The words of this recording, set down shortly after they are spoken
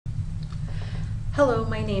Hello,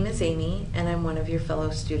 my name is Amy and I'm one of your fellow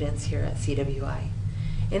students here at CWI.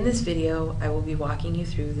 In this video, I will be walking you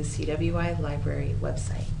through the CWI library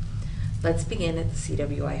website. Let's begin at the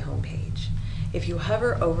CWI homepage. If you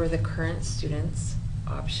hover over the current students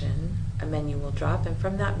option, a menu will drop, and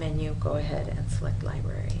from that menu, go ahead and select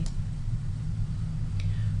library.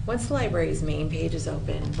 Once the library's main page is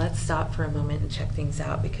open, let's stop for a moment and check things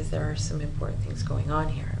out because there are some important things going on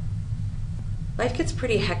here. Life gets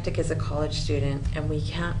pretty hectic as a college student, and we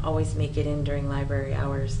can't always make it in during library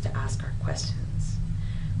hours to ask our questions.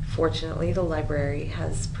 Fortunately, the library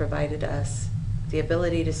has provided us the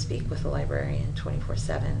ability to speak with a librarian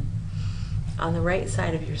 24/7. On the right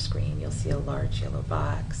side of your screen, you'll see a large yellow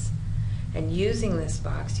box. And using this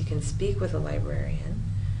box, you can speak with a librarian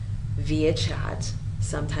via chat,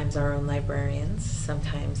 sometimes our own librarians,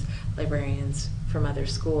 sometimes librarians from other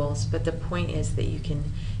schools, but the point is that you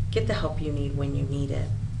can get the help you need when you need it.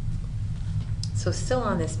 So still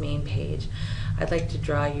on this main page, I'd like to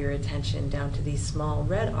draw your attention down to these small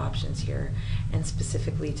red options here, and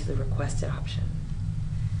specifically to the requested option.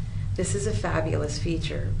 This is a fabulous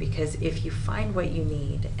feature because if you find what you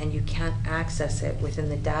need and you can't access it within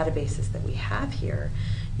the databases that we have here,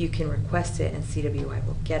 you can request it and CWI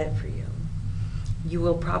will get it for you. You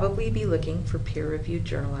will probably be looking for peer-reviewed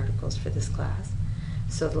journal articles for this class,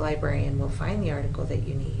 so the librarian will find the article that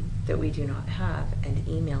you need that we do not have and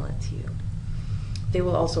email it to you. They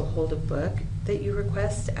will also hold a book that you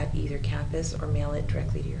request at either campus or mail it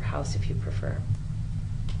directly to your house if you prefer.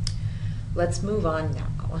 Let's move on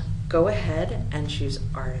now. Go ahead and choose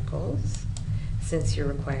articles, since you're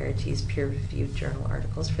required to use peer-reviewed journal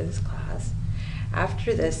articles for this class.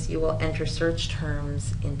 After this, you will enter search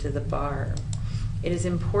terms into the bar. It is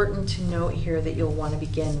important to note here that you'll want to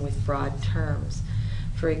begin with broad terms.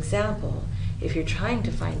 For example, if you're trying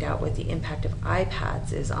to find out what the impact of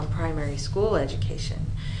iPads is on primary school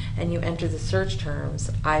education, and you enter the search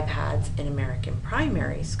terms iPads in American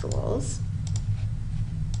primary schools,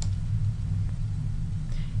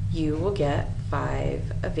 you will get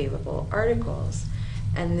 5 available articles.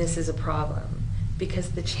 And this is a problem because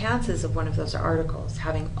the chances of one of those articles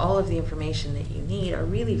having all of the information that you need are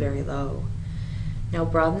really very low. Now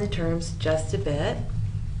broaden the terms just a bit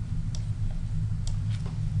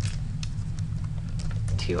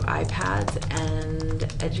to iPads and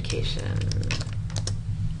education.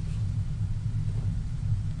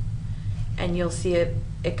 And you'll see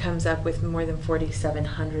it comes up with more than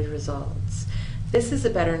 4,700 results. This is a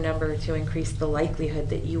better number to increase the likelihood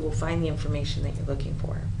that you will find the information that you're looking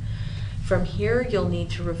for. From here, you'll need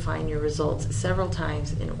to refine your results several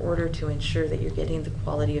times in order to ensure that you're getting the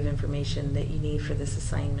quality of information that you need for this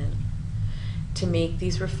assignment. To make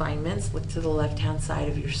these refinements, look to the left-hand side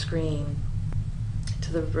of your screen,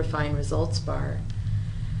 to the Refine Results bar.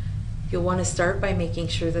 You'll want to start by making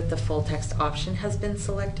sure that the full text option has been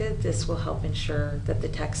selected. This will help ensure that the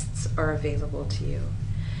texts are available to you.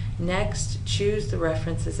 Next, choose the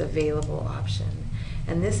References Available option.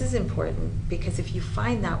 And this is important because if you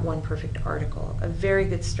find that one perfect article, a very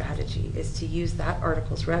good strategy is to use that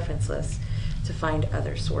article's reference list to find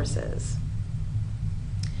other sources.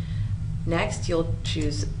 Next, you'll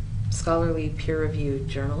choose scholarly peer-reviewed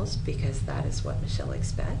journals because that is what Michelle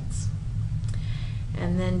expects.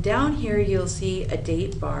 And then down here you'll see a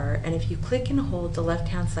date bar, and if you click and hold the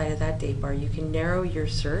left-hand side of that date bar, you can narrow your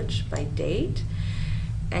search by date.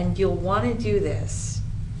 And you'll want to do this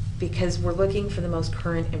because we're looking for the most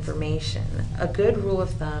current information. A good rule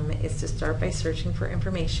of thumb is to start by searching for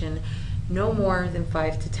information no more than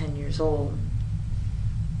 5 to 10 years old.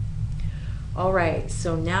 All right,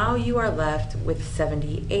 so now you are left with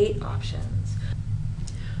 78 options.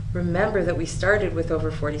 Remember that we started with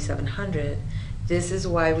over 4,700. This is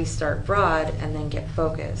why we start broad and then get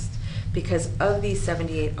focused. Because of these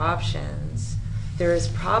 78 options, there is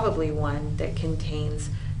probably one that contains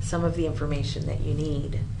some of the information that you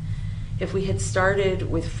need. If we had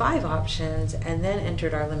started with 5 options and then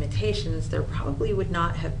entered our limitations, there probably would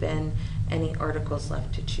not have been any articles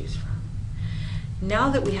left to choose from.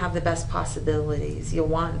 Now that we have the best possibilities, you'll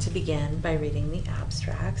want to begin by reading the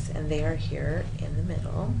abstracts, and they are here in the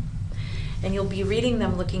middle. And you'll be reading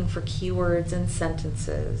them looking for keywords and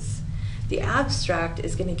sentences. The abstract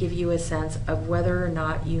is going to give you a sense of whether or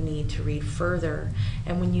not you need to read further.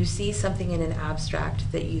 And when you see something in an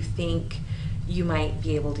abstract that you think you might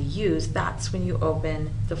be able to use, that's when you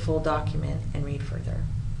open the full document and read further.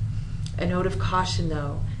 A note of caution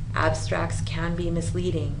though, abstracts can be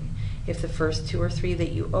misleading. If the first 2 or 3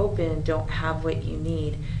 that you open don't have what you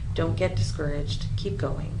need, don't get discouraged, keep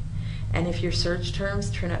going. And if your search terms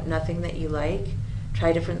turn up nothing that you like,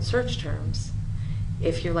 try different search terms.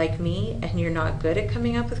 If you're like me and you're not good at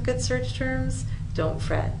coming up with good search terms, don't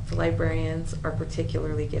fret. The librarians are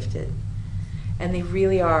particularly gifted, and they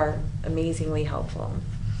really are amazingly helpful.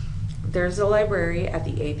 There's a library at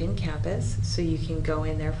the APIN campus, so you can go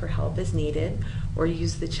in there for help as needed or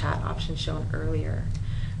use the chat option shown earlier.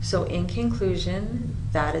 So in conclusion,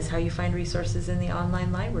 that is how you find resources in the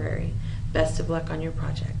online library. Best of luck on your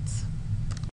projects.